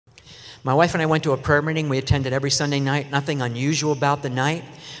My wife and I went to a prayer meeting we attended every Sunday night. Nothing unusual about the night.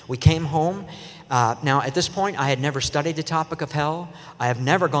 We came home. Now, at this point, I had never studied the topic of hell. I have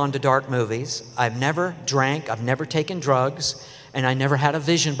never gone to dark movies. I've never drank. I've never taken drugs. And I never had a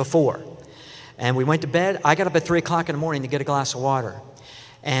vision before. And we went to bed. I got up at 3 o'clock in the morning to get a glass of water.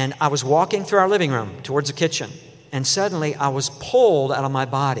 And I was walking through our living room towards the kitchen. And suddenly, I was pulled out of my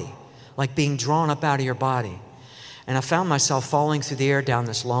body, like being drawn up out of your body. And I found myself falling through the air down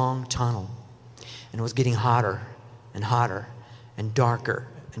this long tunnel. And it was getting hotter and hotter and darker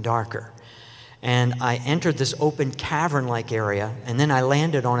and darker. And I entered this open cavern-like area, and then I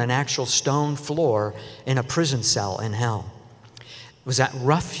landed on an actual stone floor in a prison cell in hell. It was that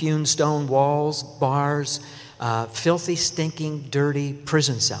rough-hewn stone walls, bars, filthy, stinking, dirty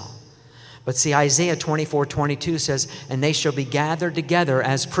prison cell. But see, Isaiah 24:22 says, "And they shall be gathered together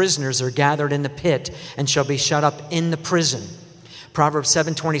as prisoners are gathered in the pit, and shall be shut up in the prison." Proverbs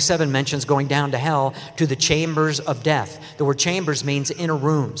 7:27 mentions going down to hell, to the chambers of death. The word chambers means inner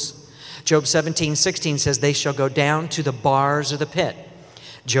rooms. Job 17:16 says, "They shall go down to the bars of the pit."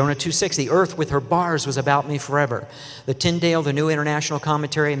 Jonah 2:6, "The earth with her bars was about me forever." The Tyndale, the New International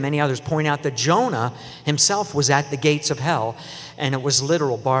Commentary, and many others point out that Jonah himself was at the gates of hell, and it was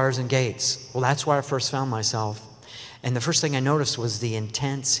literal bars and gates. Well, that's where I first found myself. And the first thing I noticed was the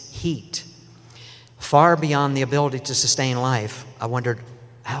intense heat. Far beyond the ability to sustain life, I wondered,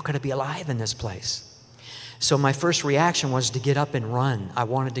 how could I be alive in this place? So my first reaction was to get up and run. I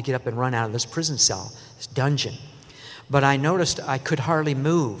wanted to get up and run out of this prison cell, this dungeon. But I noticed I could hardly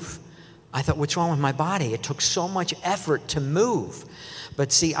move. I thought, what's wrong with my body? It took so much effort to move.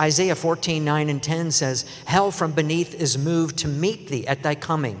 But see, Isaiah 14:9 and 10 says, "Hell from beneath is moved to meet thee at thy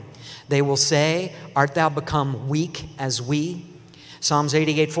coming. They will say, art thou become weak as we?" Psalms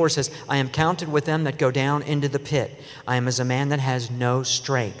 88:4 says, "I am counted with them that go down into the pit. I am as a man that has no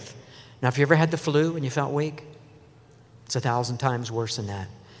strength." Now, if you ever had the flu and you felt weak, it's 1,000 times worse than that.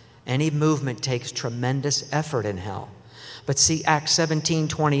 Any movement takes tremendous effort in hell. But see, Acts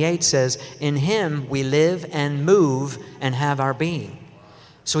 17:28 says, "In him we live and move and have our being."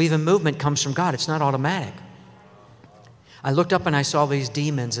 So even movement comes from God. It's not automatic. I looked up and I saw these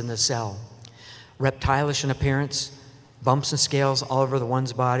demons in the cell. Reptilish in appearance, bumps and scales all over the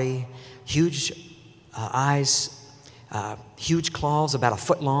one's body, huge eyes, huge claws about 1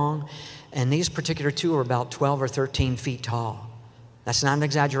 foot long. And these particular two are about 12 or 13 feet tall. That's not an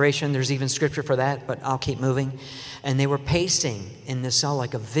exaggeration. There's even scripture for that, but I'll keep moving. And they were pacing in the cell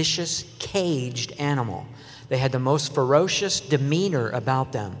like a vicious, caged animal. They had the most ferocious demeanor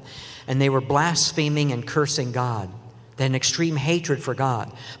about them. And they were blaspheming and cursing God. They had an extreme hatred for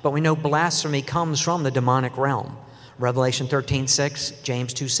God. But we know blasphemy comes from the demonic realm. Revelation 13:6,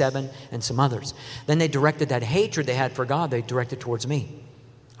 James 2:7, and some others. Then they directed that hatred they had for God, they directed towards me.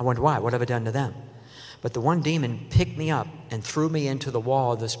 I wondered why. What have I done to them? But the one demon picked me up and threw me into the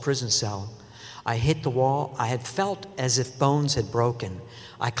wall of this prison cell. I hit the wall. I had felt as if bones had broken.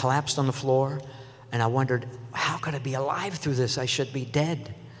 I collapsed on the floor, and I wondered, how could I be alive through this? I should be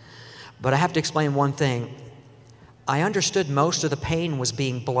dead. But I have to explain one thing. I understood most of the pain was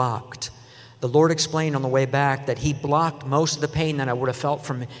being blocked. The Lord explained on the way back that He blocked most of the pain that I would have felt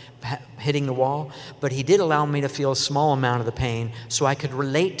from hitting the wall, but He did allow me to feel a small amount of the pain so I could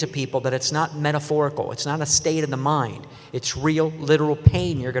relate to people that it's not metaphorical. It's not a state of the mind. It's real, literal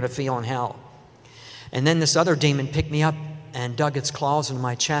pain you're going to feel in hell. And then this other demon picked me up and dug its claws into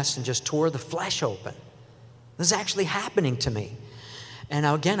my chest and just tore the flesh open. This is actually happening to me. And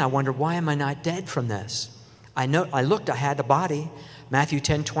again, I wondered, why am I not dead from this? I looked, I had a body. Matthew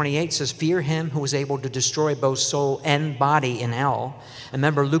 10:28 says, "Fear him who is able to destroy both soul and body in hell." And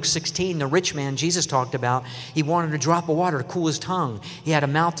remember Luke 16, the rich man Jesus talked about, he wanted a drop of water to cool his tongue. He had a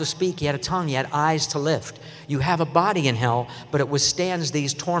mouth to speak, he had a tongue, he had eyes to lift. You have a body in hell, but it withstands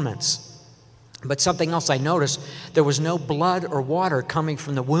these torments. But something else I noticed, there was no blood or water coming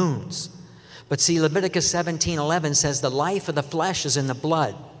from the wounds. But see, Leviticus 17:11 says the life of the flesh is in the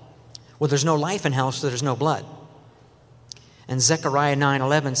blood. Well, there's no life in hell, so there's no blood. And Zechariah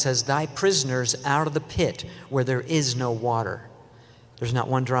 9:11 says, "Thy prisoners out of the pit where there is no water." There's not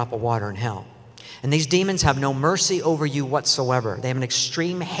one drop of water in hell. And these demons have no mercy over you whatsoever. They have an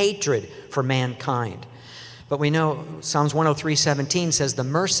extreme hatred for mankind. But we know Psalms 103:17 says, "The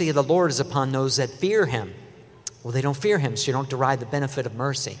mercy of the Lord is upon those that fear Him." Well, they don't fear Him, so you don't derive the benefit of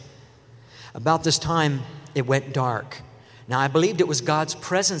mercy. About this time, it went dark. Now, I believed it was God's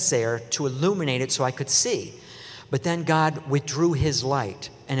presence there to illuminate it so I could see. But then God withdrew His light,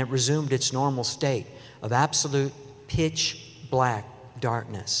 and it resumed its normal state of absolute pitch black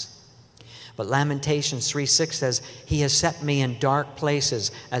darkness. But Lamentations 3:6 says, He has set me in dark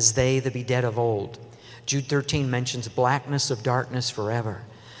places as they that be dead of old. Jude 13 mentions blackness of darkness forever.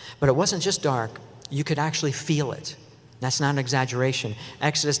 But it wasn't just dark. You could actually feel it. That's not an exaggeration.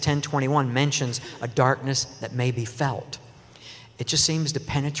 Exodus 10:21 mentions a darkness that may be felt. It just seems to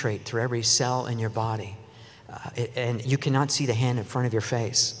penetrate through every cell in your body. And you cannot see the hand in front of your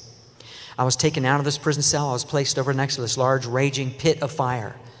face. I was taken out of this prison cell. I was placed over next to this large raging pit of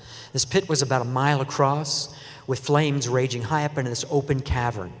fire. This pit was about a mile across with flames raging high up into this open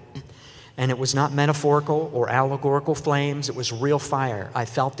cavern. And it was not metaphorical or allegorical flames. It was real fire. I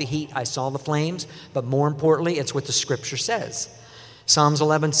felt the heat. I saw the flames. But more importantly, it's what the Scripture says. Psalms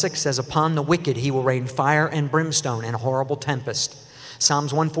 11:6 says, Upon the wicked he will rain fire and brimstone and a horrible tempest.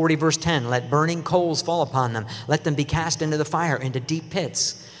 Psalms 140 verse 10, Let burning coals fall upon them. Let them be cast into the fire, into deep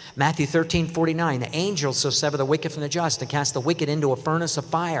pits. Matthew 13:49, the angels shall sever the wicked from the just and cast the wicked into a furnace of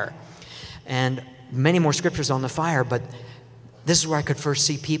fire. And many more scriptures on the fire, but this is where I could first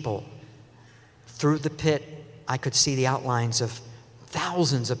see people. Through the pit, I could see the outlines of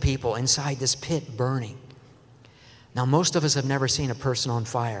thousands of people inside this pit burning. Now, most of us have never seen a person on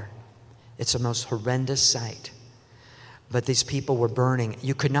fire. It's the most horrendous sight. But these people were burning.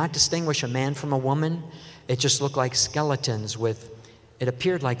 You could not distinguish a man from a woman. It just looked like skeletons with, it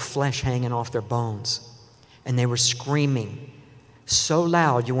appeared like flesh hanging off their bones. And they were screaming so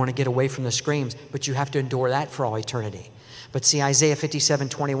loud you want to get away from the screams, but you have to endure that for all eternity. But see, Isaiah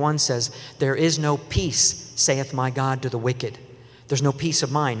 57:21 says, There is no peace, saith my God, to the wicked. There's no peace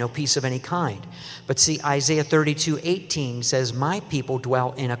of mind, no peace of any kind. But see, Isaiah 32:18 says, My people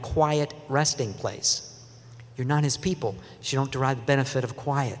dwell in a quiet resting place. You're not his people, so you don't derive the benefit of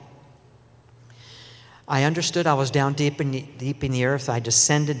quiet. I understood I was down deep in the earth. I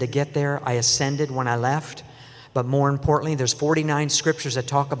descended to get there. I ascended when I left. But more importantly, there's 49 scriptures that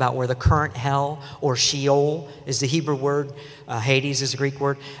talk about where the current hell, or Sheol is the Hebrew word. Hades is the Greek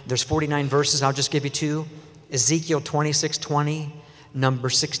word. There's 49 verses. I'll just give you two. Ezekiel 26:20,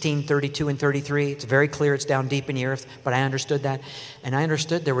 Numbers 16:32 and 33. It's very clear it's down deep in the earth, but I understood that. And I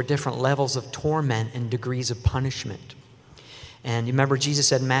understood there were different levels of torment and degrees of punishment. And you remember Jesus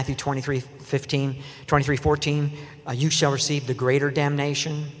said in Matthew 23:14, you shall receive the greater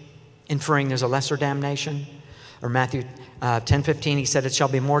damnation, inferring there's a lesser damnation. Or Matthew 10:15, he said, It shall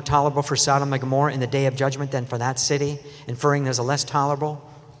be more tolerable for Sodom and Gomorrah in the day of judgment than for that city, inferring there's a less tolerable.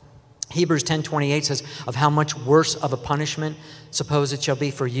 Hebrews 10:28 says, Of how much worse of a punishment, suppose it shall be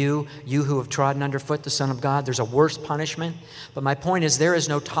for you who have trodden underfoot the Son of God. There's a worse punishment. But my point is, there is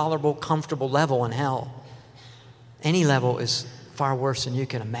no tolerable, comfortable level in hell. Any level is far worse than you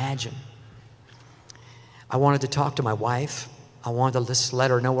can imagine. I wanted to talk to my wife. I wanted to just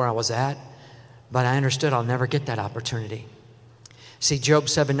let her know where I was at. But I understood I'll never get that opportunity. See, Job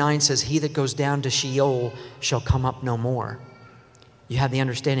 7:9 says, He that goes down to Sheol shall come up no more. You have the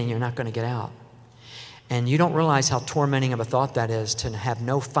understanding you're not going to get out. And you don't realize how tormenting of a thought that is, to have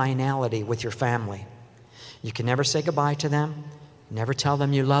no finality with your family. You can never say goodbye to them, never tell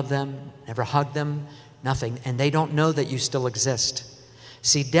them you love them, never hug them, nothing. And they don't know that you still exist.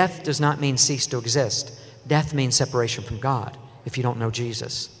 See, death does not mean cease to exist. Death means separation from God if you don't know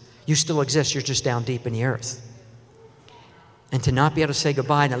Jesus. You still exist, you're just down deep in the earth. And to not be able to say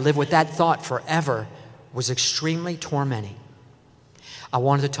goodbye and to live with that thought forever was extremely tormenting. I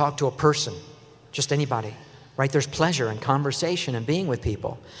wanted to talk to a person, just anybody, right? There's pleasure in conversation and being with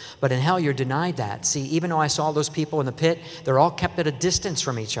people. But in hell, you're denied that. See, even though I saw those people in the pit, they're all kept at a distance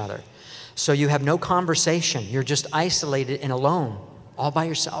from each other. So you have no conversation. You're just isolated and alone, all by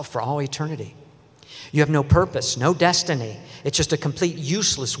yourself for all eternity. You have no purpose, no destiny. It's just a complete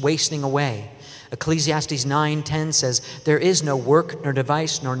useless wasting away. Ecclesiastes 9:10 says, There is no work, nor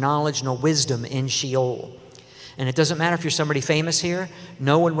device, nor knowledge, nor wisdom in Sheol. And it doesn't matter if you're somebody famous here.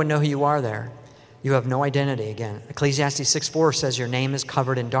 No one would know who you are there. You have no identity again. Ecclesiastes 6:4 says your name is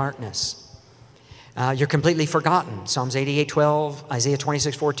covered in darkness. You're completely forgotten. Psalms 88:12, Isaiah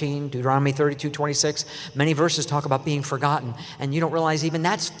 26:14, Deuteronomy 32:26. Many verses talk about being forgotten. And you don't realize even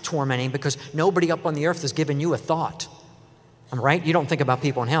that's tormenting, because nobody up on the earth has given you a thought. Right? You don't think about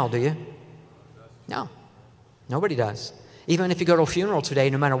people in hell, do you? No. Nobody does. Even if you go to a funeral today,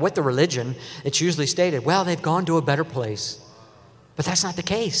 no matter what the religion, it's usually stated, well, they've gone to a better place. But that's not the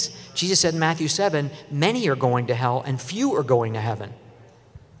case. Jesus said in Matthew 7, many are going to hell and few are going to heaven.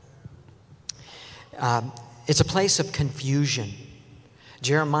 It's a place of confusion.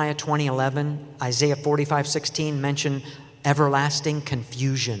 Jeremiah 20:11, Isaiah 45:16 mention everlasting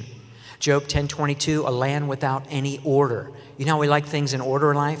confusion. Job 10:22, a land without any order. You know how we like things in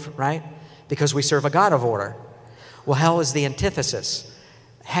order in life, right? Because we serve a God of order. Well, hell is the antithesis.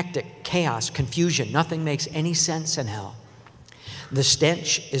 Hectic, chaos, confusion. Nothing makes any sense in hell. The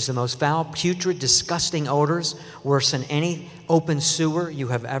stench is the most foul, putrid, disgusting odors, worse than any open sewer you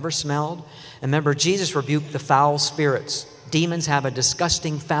have ever smelled. And remember, Jesus rebuked the foul spirits. Demons have a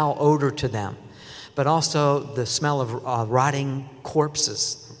disgusting, foul odor to them, but also the smell of rotting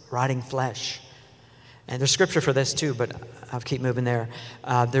corpses, rotting flesh. And there's scripture for this too, but I'll keep moving there.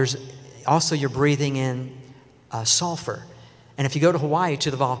 There's also, you're breathing in sulfur. And if you go to Hawaii to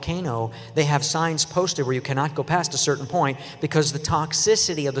the volcano, they have signs posted where you cannot go past a certain point because the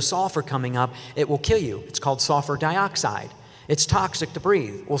toxicity of the sulfur coming up, it will kill you. It's called sulfur dioxide. It's toxic to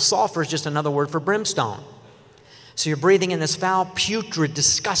breathe. Well, sulfur is just another word for brimstone. So you're breathing in this foul, putrid,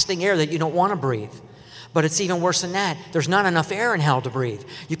 disgusting air that you don't want to breathe. But it's even worse than that. There's not enough air in hell to breathe.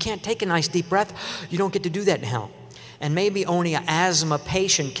 You can't take a nice deep breath. You don't get to do that in hell. And maybe only an asthma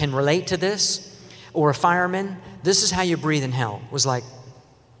patient can relate to this, or a fireman. This is how you breathe in hell. It was like,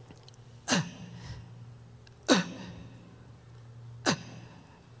 that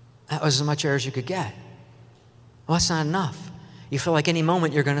was as much air as you could get. Well, that's not enough. You feel like any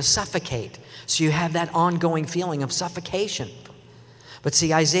moment you're going to suffocate. So you have that ongoing feeling of suffocation. But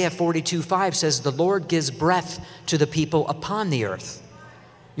see, Isaiah 42:5 says, the Lord gives breath to the people upon the earth.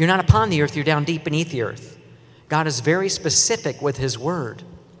 You're not upon the earth, you're down deep beneath the earth. God is very specific with His word.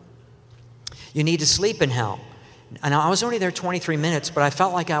 You need to sleep in hell. And I was only there 23 minutes, but I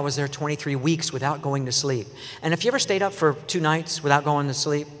felt like I was there 23 weeks without going to sleep. And if you ever stayed up for 2 nights without going to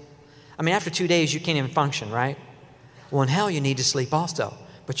sleep, I mean, after 2 days, you can't even function, right? Well, in hell, you need to sleep also,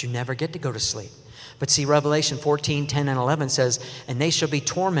 but you never get to go to sleep. But see, Revelation 14:10 and 11 says, and they shall be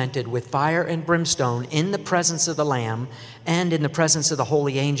tormented with fire and brimstone in the presence of the Lamb and in the presence of the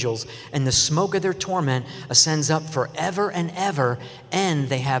holy angels. And the smoke of their torment ascends up forever and ever, and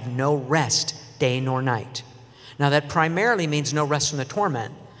they have no rest day nor night. Now that primarily means no rest from the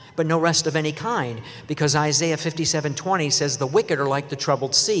torment, but no rest of any kind, because Isaiah 57:20 says the wicked are like the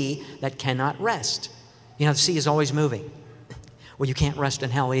troubled sea that cannot rest. You know, the sea is always moving. Well, you can't rest in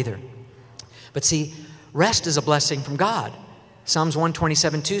hell either. But see, rest is a blessing from God. Psalms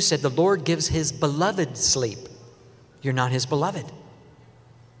 127:2 said, the Lord gives His beloved sleep. You're not His beloved.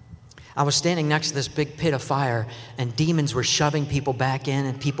 I was standing next to this big pit of fire, and demons were shoving people back in,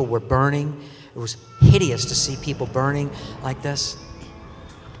 and people were burning. It was hideous to see people burning like this.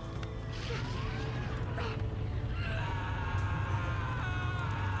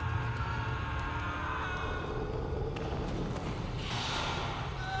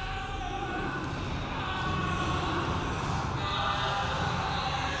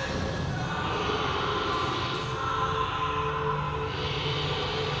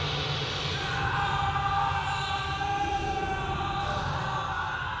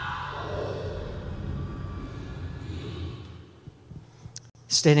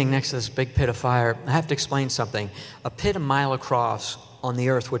 Standing next to this big pit of fire, I have to explain something. A pit a mile across on the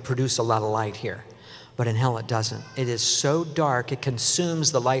earth would produce a lot of light here, but in hell it doesn't. It is so dark, it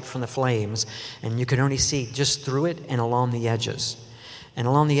consumes the light from the flames, and you can only see just through it and along the edges. And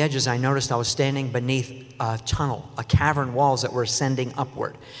along the edges, I noticed I was standing beneath a tunnel, a cavern walls that were ascending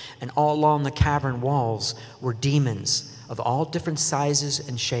upward. And all along the cavern walls were demons of all different sizes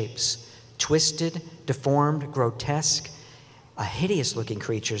and shapes, twisted, deformed, grotesque, hideous-looking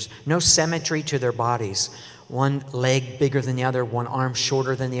creatures, no symmetry to their bodies. One leg bigger than the other, one arm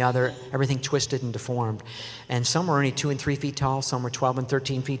shorter than the other, everything twisted and deformed. And some were only 2 and 3 feet tall, some were 12 and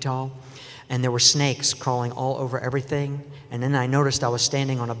 13 feet tall. And there were snakes crawling all over everything. And then I noticed I was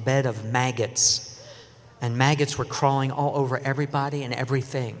standing on a bed of maggots. And maggots were crawling all over everybody and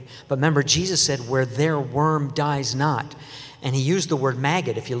everything. But remember, Jesus said, where their worm dies not. And He used the word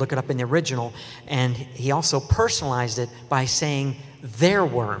maggot, if you look it up in the original, and He also personalized it by saying their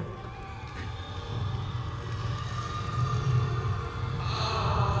worm.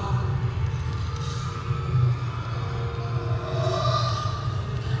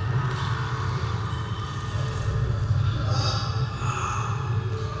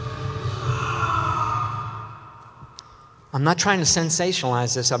 I'm not trying to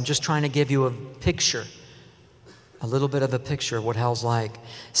sensationalize this, I'm just trying to give you a picture. A little bit of a picture of what hell's like.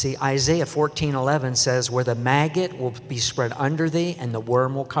 See, Isaiah 14:11 says, where the maggot will be spread under thee and the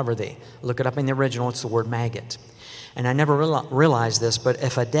worm will cover thee. Look it up in the original, it's the word maggot. And I never realized this, but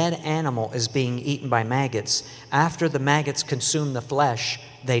if a dead animal is being eaten by maggots, after the maggots consume the flesh,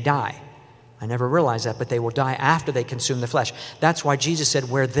 they die. I never realized that, but they will die after they consume the flesh. That's why Jesus said,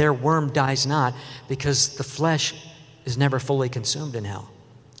 where their worm dies not, because the flesh is never fully consumed in hell.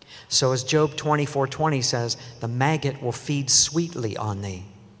 So as Job 24:20 says, the maggot will feed sweetly on thee.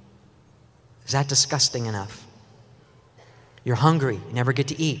 Is that disgusting enough? You're hungry, you never get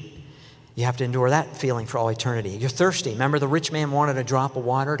to eat. You have to endure that feeling for all eternity. You're thirsty. Remember the rich man wanted a drop of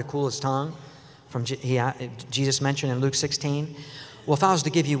water to cool his tongue? Jesus mentioned in Luke 16. Well, if I was to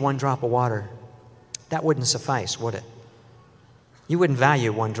give you one drop of water, that wouldn't suffice, would it? You wouldn't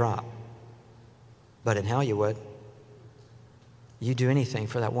value one drop. But in hell you would. You'd do anything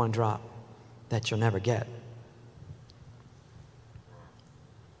for that one drop that you'll never get.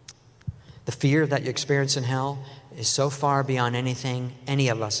 The fear that you experience in hell is so far beyond anything any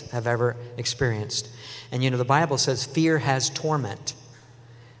of us have ever experienced. And the Bible says fear has torment.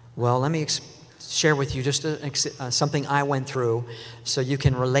 Well, let me share with you just something I went through so you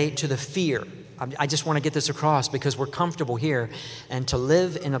can relate to the fear. I just want to get this across because we're comfortable here. And to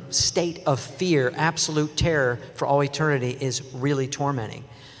live in a state of fear, absolute terror for all eternity is really tormenting.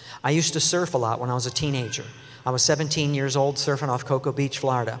 I used to surf a lot when I was a teenager. I was 17 years old surfing off Cocoa Beach,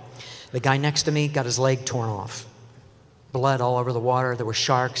 Florida. The guy next to me got his leg torn off. Blood all over the water. There were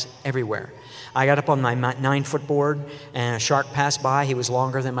sharks everywhere. I got up on my 9-foot board and a shark passed by. He was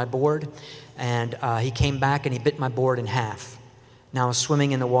longer than my board. And he came back and he bit my board in half. Now I was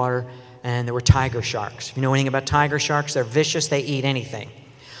swimming in the water and there were tiger sharks. If you know anything about tiger sharks, they're vicious. They eat anything.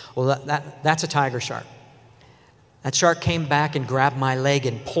 Well, that's a tiger shark. That shark came back and grabbed my leg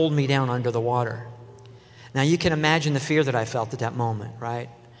and pulled me down under the water. Now you can imagine the fear that I felt at that moment, right?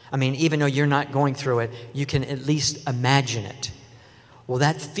 I mean, even though you're not going through it, you can at least imagine it. Well,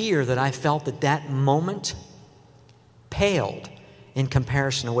 that fear that I felt at that moment paled in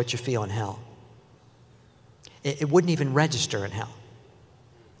comparison to what you feel in hell. It wouldn't even register in hell.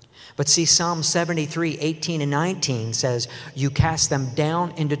 But see, Psalm 73, 18 and 19 says, you cast them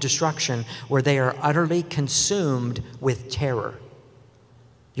down into destruction where they are utterly consumed with terror.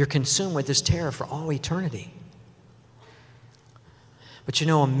 You're consumed with this terror for all eternity. But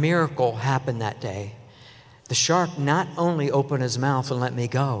a miracle happened that day. The shark not only opened his mouth and let me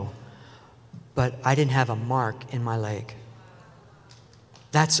go, but I didn't have a mark in my leg.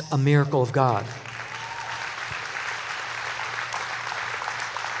 That's a miracle of God.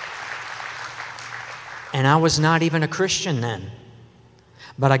 And I was not even a Christian then,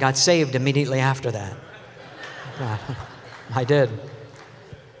 but I got saved immediately after that. I did.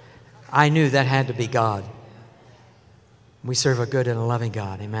 I knew that had to be God. We serve a good and a loving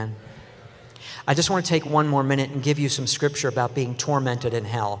God. Amen. I just want to take one more minute and give you some scripture about being tormented in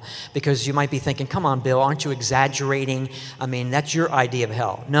hell, because you might be thinking, come on, Bill, aren't you exaggerating? I mean, that's your idea of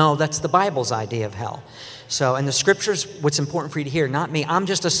hell. No, that's the Bible's idea of hell. So, and the scripture's what's important for you to hear, not me. I'm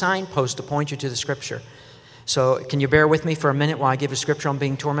just a signpost to point you to the scripture. So can you bear with me for a minute while I give a scripture on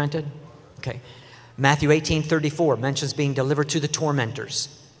being tormented? Okay. Matthew 18:34 mentions being delivered to the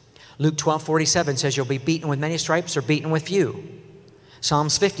tormentors. Luke 12:47 says you'll be beaten with many stripes or beaten with few.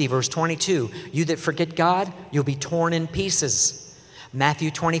 Psalms 50, verse 22, you that forget God, you'll be torn in pieces. Matthew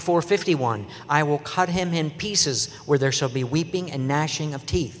 24:51, I will cut him in pieces where there shall be weeping and gnashing of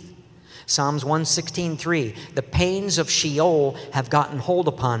teeth. Psalms 116:3, the pains of Sheol have gotten hold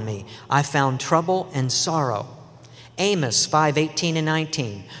upon me. I found trouble and sorrow. Amos 5:18 and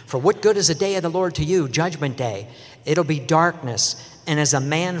 19, for what good is the day of the Lord to you, judgment day? It'll be darkness, and as a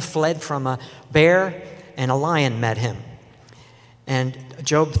man fled from a bear, and a lion met him. And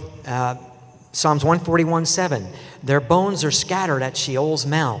Psalms 141:7, their bones are scattered at Sheol's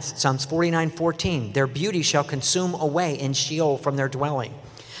mouth. Psalms 49:14, their beauty shall consume away in Sheol from their dwelling.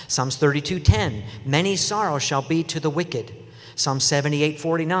 Psalms 32:10, many sorrows shall be to the wicked. Psalm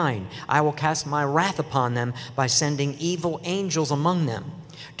 78:49, I will cast my wrath upon them by sending evil angels among them.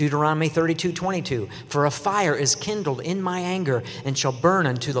 Deuteronomy 32:22, for a fire is kindled in my anger and shall burn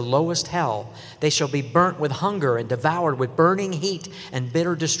unto the lowest hell. They shall be burnt with hunger and devoured with burning heat and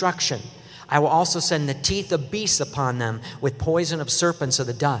bitter destruction. I will also send the teeth of beasts upon them with poison of serpents of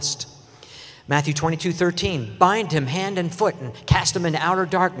the dust. Matthew 22:13, bind him hand and foot and cast him into outer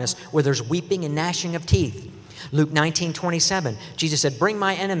darkness where there's weeping and gnashing of teeth. Luke 19:27, Jesus said, bring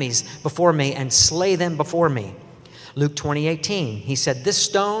my enemies before me and slay them before me. Luke 20:18, he said, this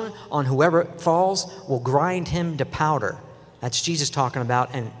stone on whoever it falls will grind him to powder. That's Jesus talking about,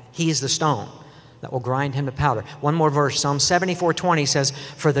 and he is the stone that will grind him to powder. One more verse, Psalm 74:20 says,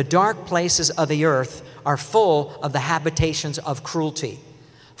 for the dark places of the earth are full of the habitations of cruelty.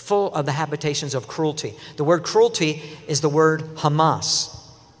 Full of the habitations of cruelty. The word cruelty is the word Hamas.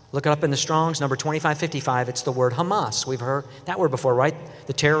 Look it up in the Strong's, number 2555. It's the word Hamas. We've heard that word before, right?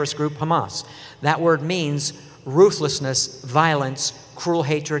 The terrorist group Hamas. That word means ruthlessness, violence, cruel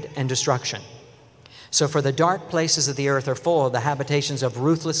hatred, and destruction. So for the dark places of the earth are full of the habitations of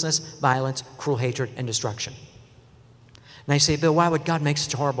ruthlessness, violence, cruel hatred, and destruction. Now you say, Bill, why would God make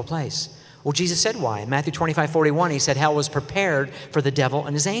such a horrible place? Well, Jesus said why. In Matthew 25:41, he said hell was prepared for the devil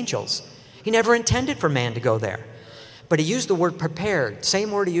and his angels. He never intended for man to go there. But he used the word prepared,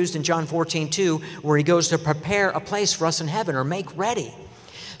 same word he used in John 14:2, where he goes to prepare a place for us in heaven, or make ready.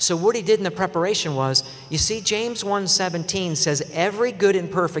 So what he did in the preparation was, you see, James 1:17 says, every good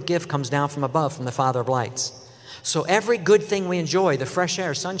and perfect gift comes down from above, from the Father of lights. So every good thing we enjoy, the fresh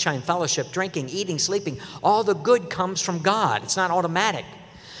air, sunshine, fellowship, drinking, eating, sleeping, all the good comes from God. It's not automatic.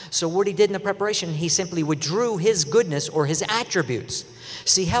 So what he did in the preparation, he simply withdrew his goodness or his attributes.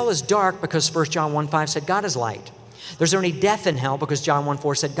 See, hell is dark because 1 John 1:5 said God is light. There's only death in hell because John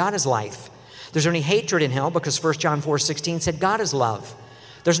 1:4 said God is life. There's only hatred in hell because 1 John 4:16 said God is love.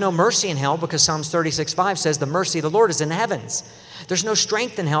 There's no mercy in hell because Psalms 36:5 says the mercy of the Lord is in the heavens. There's no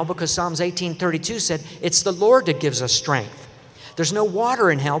strength in hell because Psalms 18:32 said it's the Lord that gives us strength. There's no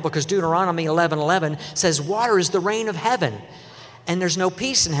water in hell because Deuteronomy 11:11 says water is the rain of heaven. And there's no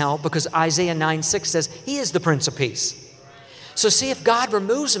peace in hell because Isaiah 9:6 says he is the Prince of Peace. So see, if God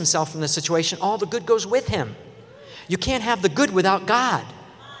removes himself from the situation, all the good goes with him. You can't have the good without God.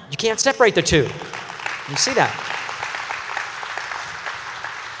 You can't separate the two. You see that?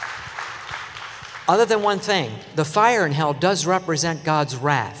 Other than one thing, the fire in hell does represent God's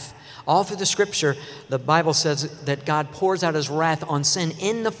wrath. All through the scripture, the Bible says that God pours out his wrath on sin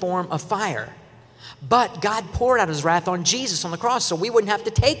in the form of fire. But God poured out his wrath on Jesus on the cross, so we wouldn't have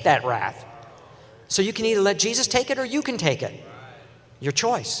to take that wrath. So you can either let Jesus take it or you can take it. Your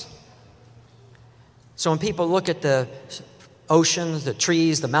choice. So when people look at the oceans, the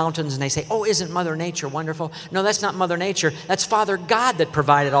trees, the mountains, and they say, oh, isn't Mother Nature wonderful? No, that's not Mother Nature. That's Father God that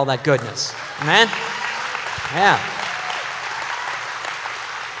provided all that goodness. Amen? Yeah.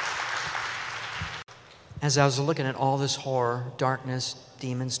 As I was looking at all this horror, darkness,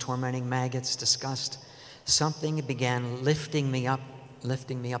 demons, tormenting, maggots, disgust, something began lifting me up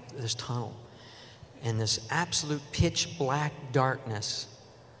this tunnel. And this absolute pitch black darkness,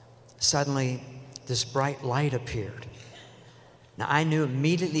 suddenly this bright light appeared. Now, I knew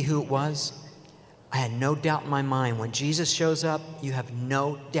immediately who it was. I had no doubt in my mind. When Jesus shows up, you have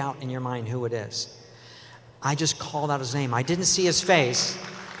no doubt in your mind who it is. I just called out his name. I didn't see his face.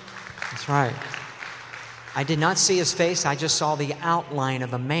 That's right. I did not see his face. I just saw the outline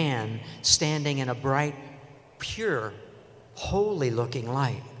of a man standing in a bright, pure, holy-looking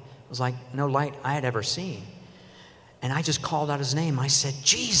light. It was like no light I had ever seen. And I just called out his name. I said,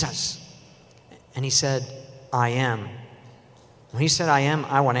 Jesus. And he said, I am. When he said, I am,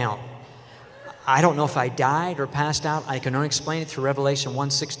 I went out. I don't know if I died or passed out. I can only explain it through Revelation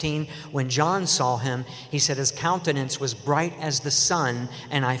 1:16. When John saw him, he said his countenance was bright as the sun,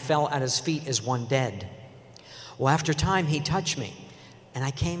 and I fell at his feet as one dead. Well, after time, he touched me, and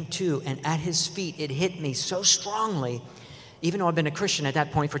I came to, and at his feet, it hit me so strongly. Even though I've been a Christian at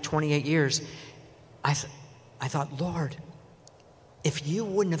that point for 28 years, I thought, Lord, if you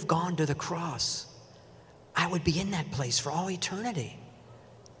wouldn't have gone to the cross, I would be in that place for all eternity.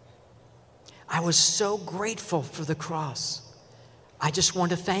 I was so grateful for the cross. I just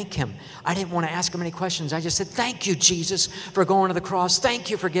wanted to thank him. I didn't want to ask him any questions. I just said, thank you, Jesus, for going to the cross. Thank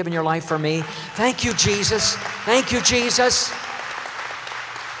you for giving your life for me. Thank you, Jesus. Thank you, Jesus.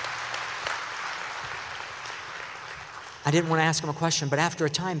 I didn't want to ask him a question, but after a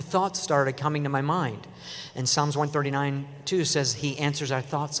time, thoughts started coming to my mind. And Psalms 139:2 says he answers our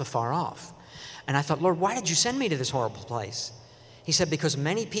thoughts afar off. And I thought, Lord, why did you send me to this horrible place? He said, because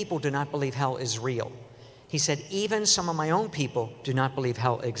many people do not believe hell is real. He said, even some of my own people do not believe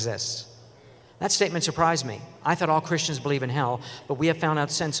hell exists. That statement surprised me. I thought all Christians believe in hell, but we have found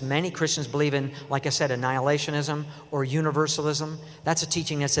out since many Christians believe in, like I said, annihilationism or universalism. That's a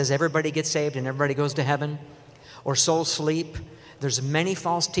teaching that says everybody gets saved and everybody goes to heaven, or soul sleep. There's many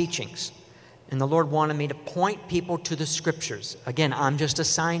false teachings. And the Lord wanted me to point people to the scriptures. Again, I'm just a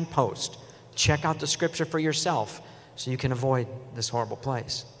signpost. Check out the scripture for yourself so you can avoid this horrible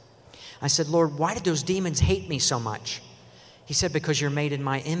place. I said, Lord, why did those demons hate me so much? He said, because you're made in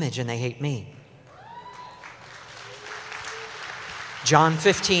my image and they hate me. John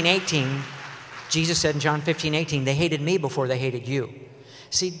 15:18, Jesus said in John 15:18, they hated me before they hated you.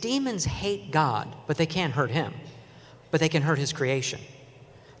 See, demons hate God, but they can't hurt him. But they can hurt his creation.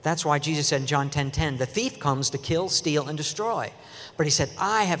 That's why Jesus said in John 10:10, the thief comes to kill, steal, and destroy. But he said,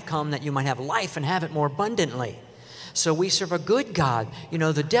 I have come that you might have life and have it more abundantly. So we serve a good God. You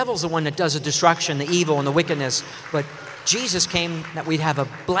know, the devil's the one that does the destruction, the evil, and the wickedness. But Jesus came that we'd have a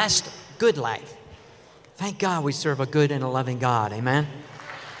blessed, good life. Thank God we serve a good and a loving God. Amen?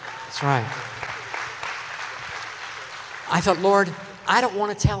 That's right. I thought, Lord, I don't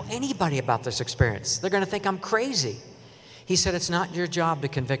want to tell anybody about this experience. They're going to think I'm crazy. He said, it's not your job to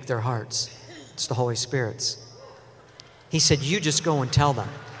convict their hearts. It's the Holy Spirit's. He said, you just go and tell them.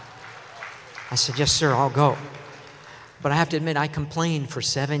 I said, yes, sir, I'll go. But I have to admit, I complained for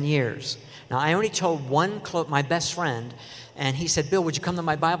 7 years. Now, I only told my best friend, and he said, Bill, would you come to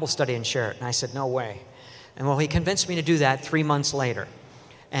my Bible study and share it? And I said, no way. And well, he convinced me to do that 3 months later.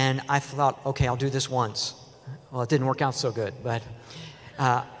 And I thought, okay, I'll do this once. Well, it didn't work out so good, but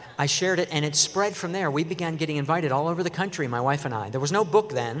I shared it, and it spread from there. We began getting invited all over the country, my wife and I. There was no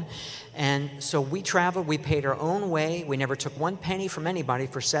book then, and so we traveled. We paid our own way. We never took one penny from anybody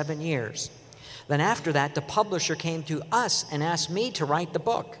for 7 years. Then after that, the publisher came to us and asked me to write the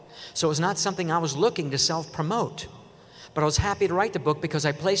book. So it was not something I was looking to self-promote. But I was happy to write the book because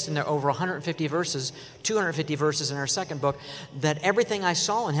I placed in there over 150 verses, 250 verses in our second book, that everything I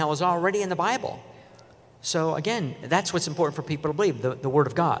saw in hell was already in the Bible. So again, that's what's important for people to believe, the Word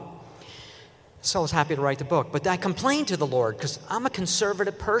of God. So I was happy to write the book. But I complained to the Lord because I'm a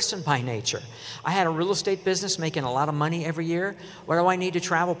conservative person by nature. I had a real estate business making a lot of money every year. What do I need to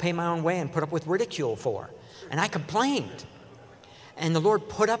travel, pay my own way, and put up with ridicule for? And I complained. And the Lord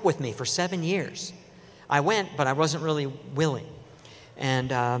put up with me for 7 years. I went, but I wasn't really willing.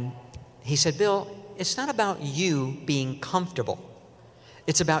 And he said, Bill, it's not about you being comfortable.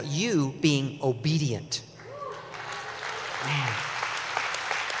 It's about you being obedient.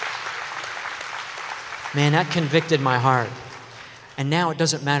 Man, that convicted my heart. And now it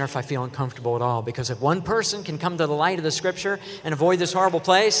doesn't matter if I feel uncomfortable at all, because if one person can come to the light of the Scripture and avoid this horrible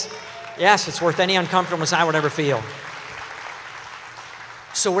place, yes, it's worth any uncomfortableness I would ever feel.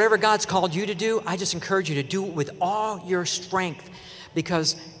 So whatever God's called you to do, I just encourage you to do it with all your strength,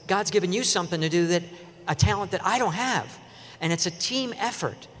 because God's given you something to do, a talent that I don't have. And it's a team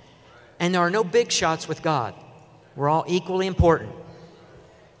effort. And there are no big shots with God. We're all equally important.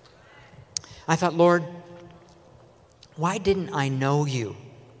 I thought, Lord, why didn't I know you?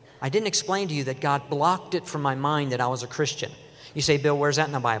 I didn't explain to you that God blocked it from my mind that I was a Christian. You say, Bill, where's that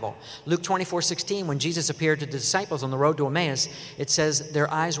in the Bible? Luke 24:16, when Jesus appeared to the disciples on the road to Emmaus, it says their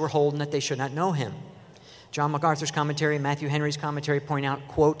eyes were holden that they should not know him. John MacArthur's commentary, Matthew Henry's commentary point out,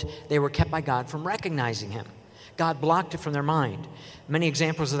 quote, they were kept by God from recognizing him. God blocked it from their mind. Many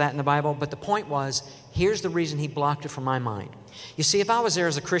examples of that in the Bible, but the point was, here's the reason he blocked it from my mind. You see, if I was there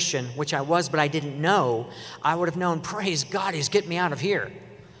as a Christian, which I was, but I didn't know, I would have known, praise God, he's getting me out of here.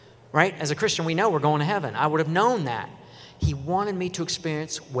 Right? As a Christian, we know we're going to heaven. I would have known that. He wanted me to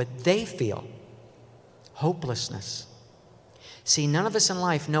experience what they feel. Hopelessness. See, none of us in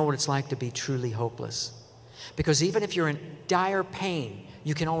life know what it's like to be truly hopeless. Because even if you're in dire pain,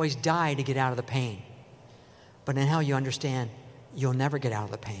 you can always die to get out of the pain. But in hell, you understand you'll never get out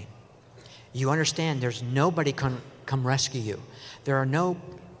of the pain. You understand there's nobody come rescue you. There are no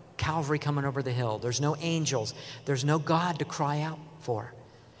Calvary coming over the hill. There's no angels. There's no God to cry out for.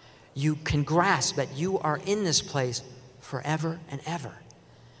 You can grasp that you are in this place forever and ever.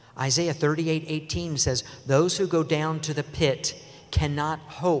 Isaiah 38:18 says, those who go down to the pit cannot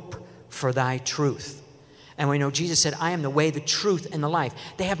hope for thy truth. And we know Jesus said, I am the way, the truth, and the life.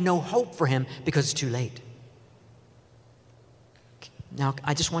 They have no hope for him because it's too late. Now,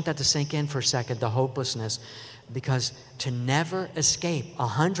 I just want that to sink in for a second, the hopelessness, because to never escape,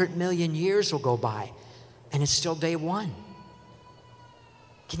 100 million years will go by, and it's still day one.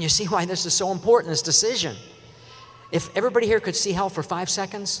 Can you see why this is so important, this decision? If everybody here could see hell for 5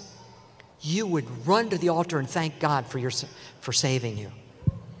 seconds, you would run to the altar and thank God for saving you.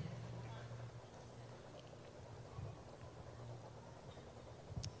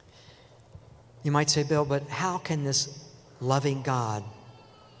 You might say, Bill, but how can this loving God?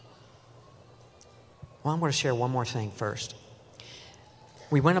 Well, I'm going to share one more thing first.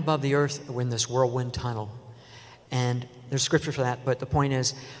 We went above the earth in this whirlwind tunnel, and there's scripture for that, but the point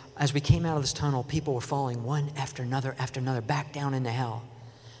is, as we came out of this tunnel, people were falling one after another, back down into hell.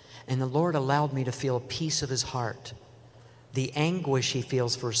 And the Lord allowed me to feel a piece of his heart, the anguish he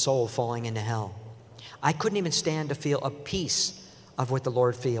feels for a soul falling into hell. I couldn't even stand to feel a piece of what the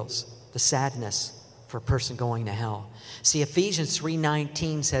Lord feels, the sadness for a person going to hell. See, Ephesians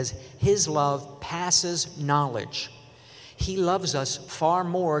 3:19 says, his love passes knowledge. He loves us far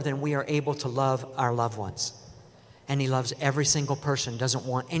more than we are able to love our loved ones. And he loves every single person, doesn't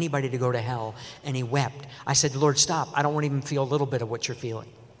want anybody to go to hell. And he wept. I said, Lord, stop. I don't want to even feel a little bit of what you're feeling.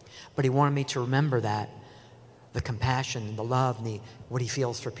 But he wanted me to remember that, the compassion and the love and what he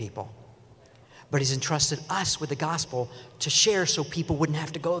feels for people. But he's entrusted us with the gospel to share so people wouldn't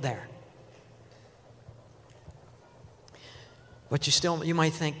have to go there. But you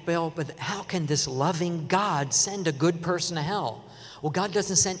might think, Bill, but how can this loving God send a good person to hell? Well, God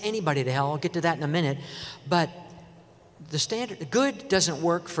doesn't send anybody to hell. I'll get to that in a minute. But the standard, good doesn't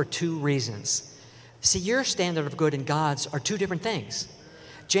work for two reasons. See, your standard of good and God's are two different things.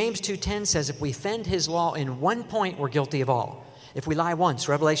 James 2:10 says if we offend his law in one point, we're guilty of all. If we lie once,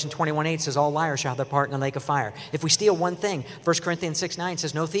 Revelation 21:8 says all liars shall have their part in the lake of fire. If we steal one thing, 1 Corinthians 6:9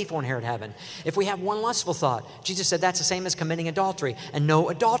 says no thief will inherit heaven. If we have one lustful thought, Jesus said that's the same as committing adultery, and no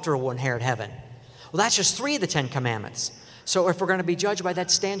adulterer will inherit heaven. Well, that's just 3 of the 10 commandments. So if we're going to be judged by that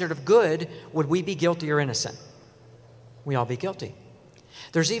standard of good, would we be guilty or innocent? We all be guilty.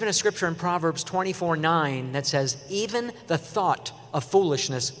 There's even a scripture in Proverbs 24:9 that says, even the thought of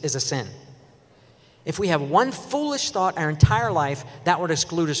foolishness is a sin. If we have one foolish thought our entire life, that would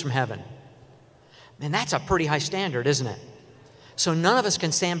exclude us from heaven. And that's a pretty high standard, isn't it? So none of us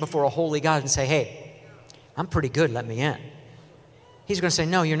can stand before a holy God and say, hey, I'm pretty good, let me in. He's going to say,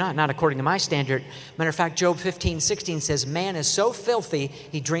 no, you're not according to my standard. Matter of fact, Job 15:16 says, man is so filthy,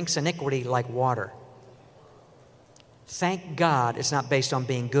 he drinks iniquity like water. Thank God it's not based on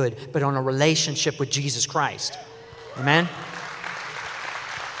being good, but on a relationship with Jesus Christ. Amen?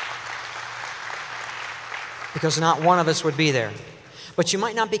 Because not one of us would be there. But you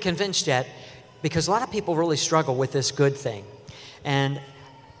might not be convinced yet, because a lot of people really struggle with this good thing. And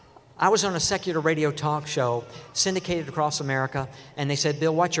I was on a secular radio talk show syndicated across America, and they said,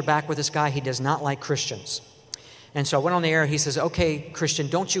 Bill, watch your back with this guy. He does not like Christians. And so I went on the air. He says, okay, Christian,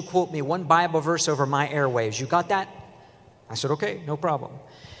 don't you quote me one Bible verse over my airwaves. You got that? I said, okay, no problem.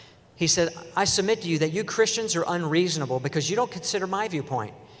 He said, I submit to you that you Christians are unreasonable because you don't consider my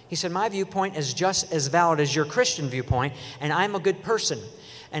viewpoint. He said, my viewpoint is just as valid as your Christian viewpoint, and I'm a good person,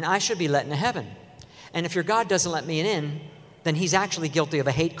 and I should be let into heaven. And if your God doesn't let me in, then he's actually guilty of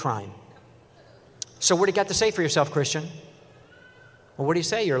a hate crime. So what do you got to say for yourself, Christian? Well, what do you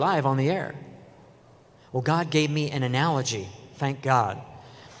say? You're live on the air. Well, God gave me an analogy, thank God,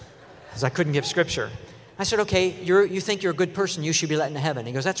 because I couldn't give scripture. I said, okay, you think you're a good person, you should be let into heaven.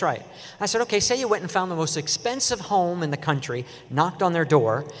 He goes, that's right. I said, okay, say you went and found the most expensive home in the country, knocked on their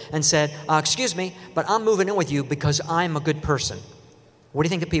door, and said, excuse me, but I'm moving in with you because I'm a good person. What do you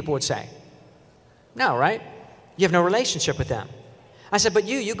think the people would say? No, right? You have no relationship with them. I said, but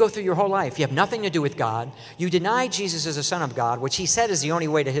you go through your whole life. You have nothing to do with God. You deny Jesus as a son of God, which he said is the only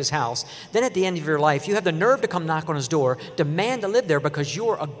way to his house. Then at the end of your life, you have the nerve to come knock on his door, demand to live there because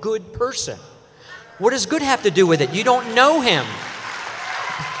you're a good person. What does good have to do with it? You don't know him.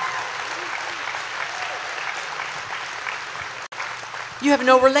 You have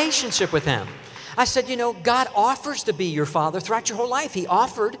no relationship with him. I said, you know, God offers to be your father throughout your whole life. He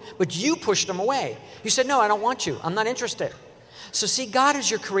offered, but you pushed him away. You said, no, I don't want you. I'm not interested. So see, God is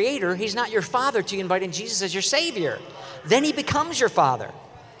your creator. He's not your father till you invite in Jesus as your savior. Then he becomes your father.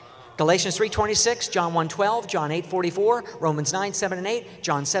 Galatians 3:26, John 1:12, John 8:44, Romans 9:7 and 8,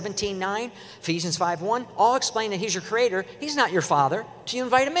 John 17:9, Ephesians 5:1, all explain that he's your creator. He's not your father till you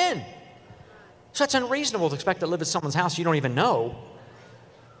invite him in. So it's unreasonable to expect to live at someone's house you don't even know.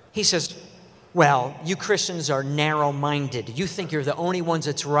 He says, well, you Christians are narrow-minded. You think you're the only ones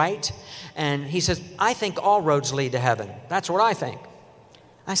that's right. And he says, I think all roads lead to heaven. That's what I think.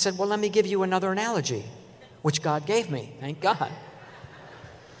 I said, well, let me give you another analogy, which God gave me. Thank God.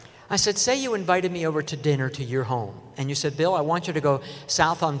 I said, say you invited me over to dinner to your home. And you said, Bill, I want you to go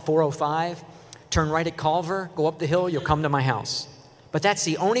south on 405, turn right at Culver, go up the hill, you'll come to my house. But that's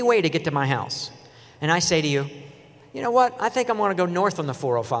the only way to get to my house. And I say to you, you know what? I think I'm going to go north on the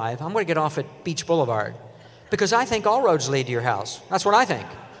 405. I'm going to get off at Beach Boulevard because I think all roads lead to your house. That's what I think.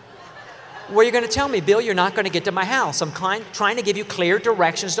 Well, you're going to tell me, Bill, you're not going to get to my house. I'm trying to give you clear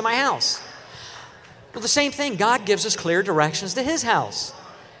directions to my house. Well, the same thing. God gives us clear directions to his house.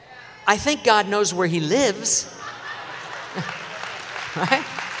 I think God knows where he lives. Right?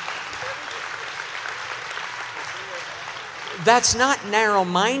 That's not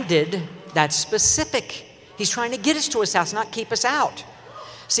narrow-minded. That's specific. He's trying to get us to his house, not keep us out.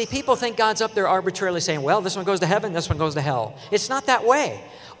 See, people think God's up there arbitrarily saying, well, this one goes to heaven, this one goes to hell. It's not that way.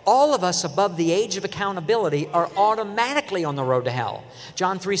 All of us above the age of accountability are automatically on the road to hell.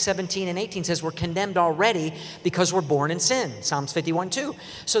 John 3:17 and 18 says we're condemned already because we're born in sin. Psalms 51:2.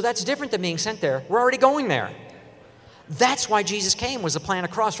 So that's different than being sent there. We're already going there. That's why Jesus came, was to plant a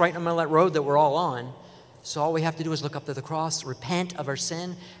cross right in the middle of that road that we're all on. So all we have to do is look up to the cross, repent of our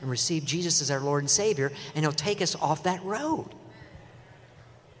sin, and receive Jesus as our Lord and Savior, and he'll take us off that road.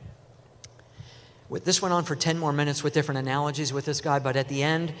 This went on for 10 more minutes with different analogies with this guy, but at the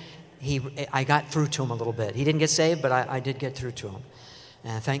end, I got through to him a little bit. He didn't get saved, but I did get through to him.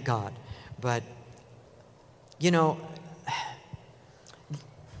 And thank God. But, you know,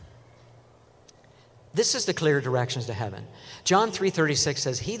 this is the clear directions to heaven. John 3:36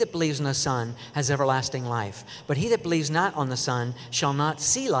 says, he that believes in the Son has everlasting life, but he that believes not on the Son shall not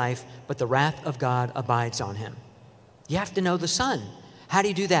see life, but the wrath of God abides on him. You have to know the Son. How do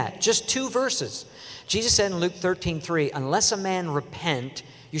you do that? Just 2 verses. Jesus said in Luke 13:3, unless a man repent,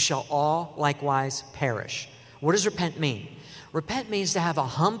 you shall all likewise perish. What does repent mean? Repent means to have a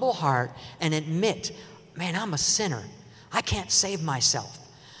humble heart and admit, man, I'm a sinner. I can't save myself,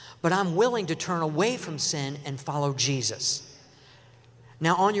 but I'm willing to turn away from sin and follow Jesus.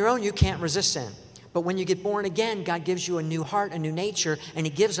 Now, on your own, you can't resist sin. But when you get born again, God gives you a new heart, a new nature, and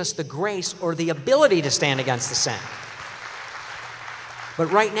He gives us the grace or the ability to stand against the sin. But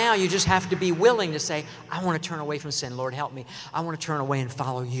right now, you just have to be willing to say, I want to turn away from sin. Lord, help me. I want to turn away and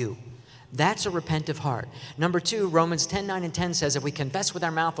follow you. That's a repentive heart. Number 2, Romans 10:9 and 10 says, if we confess with our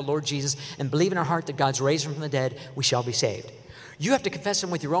mouth the Lord Jesus and believe in our heart that God's raised Him from the dead, we shall be saved. You have to confess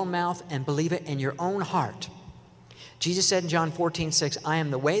Him with your own mouth and believe it in your own heart. Jesus said in John 14:6, I am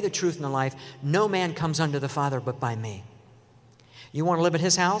the way, the truth, and the life. No man comes unto the Father but by me. You want to live at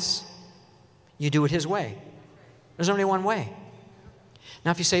His house? You do it His way. There's only one way. Now,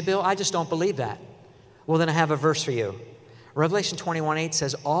 if you say, Bill, I just don't believe that. Well, then I have a verse for you. Revelation 21:8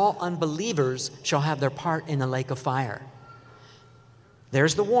 says, all unbelievers shall have their part in the lake of fire.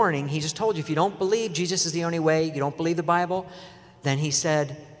 There's the warning. He just told you, if you don't believe Jesus is the only way, you don't believe the Bible, then He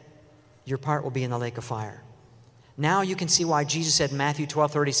said, your part will be in the lake of fire. Now you can see why Jesus said in Matthew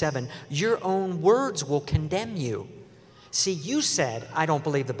 12:37, your own words will condemn you. See, you said, I don't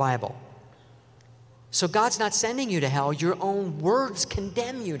believe the Bible. So God's not sending you to hell. Your own words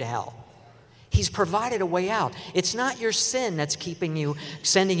condemn you to hell. He's provided a way out. It's not your sin that's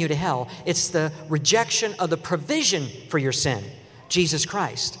sending you to hell. It's the rejection of the provision for your sin, Jesus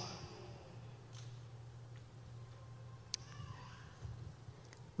Christ.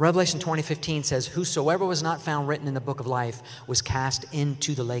 Revelation 20:15 says, whosoever was not found written in the book of life was cast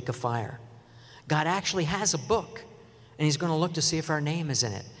into the lake of fire. God actually has a book, and He's going to look to see if our name is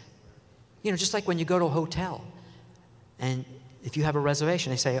in it. You know, just like when you go to a hotel, and if you have a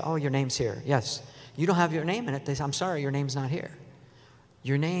reservation, they say, oh, your name's here. Yes. You don't have your name in it. They say, I'm sorry, your name's not here.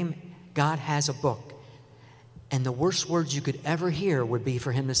 Your name, God has a book. And the worst words you could ever hear would be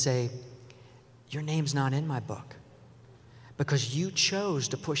for Him to say, your name's not in my book. Because you chose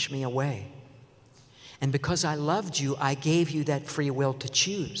to push me away. And because I loved you, I gave you that free will to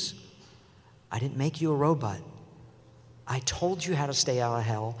choose. I didn't make you a robot. I told you how to stay out of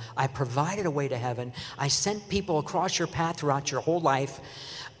hell. I provided a way to heaven. I sent people across your path throughout your whole life.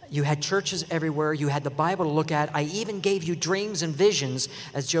 You had churches everywhere. You had the Bible to look at. I even gave you dreams and visions.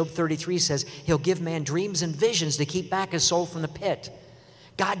 As Job 33 says, He'll give man dreams and visions to keep back his soul from the pit.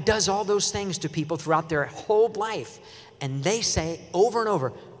 God does all those things to people throughout their whole life. And they say over and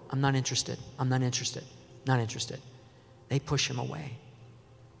over, I'm not interested. I'm not interested. Not interested. They push Him away.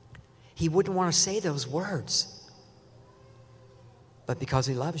 He wouldn't want to say those words. But because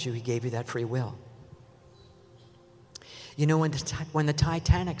He loves you, He gave you that free will. You know, when the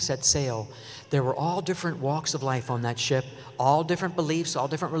Titanic set sail, there were all different walks of life on that ship, all different beliefs, all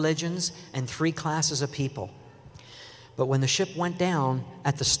different religions, and 3 classes of people. But when the ship went down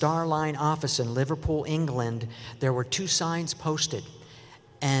at the Star Line office in Liverpool, England, there were 2 signs posted.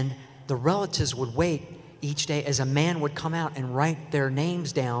 And the relatives would wait each day as a man would come out and write their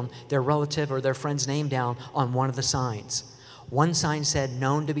names down, their relative or their friend's name down on one of the signs. One sign said,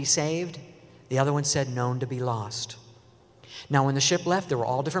 known to be saved. The other one said, known to be lost. Now, when the ship left, there were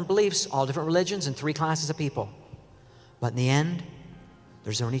all different beliefs, all different religions, and 3 classes of people. But in the end,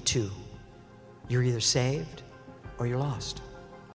 there's only 2. You're either saved or you're lost.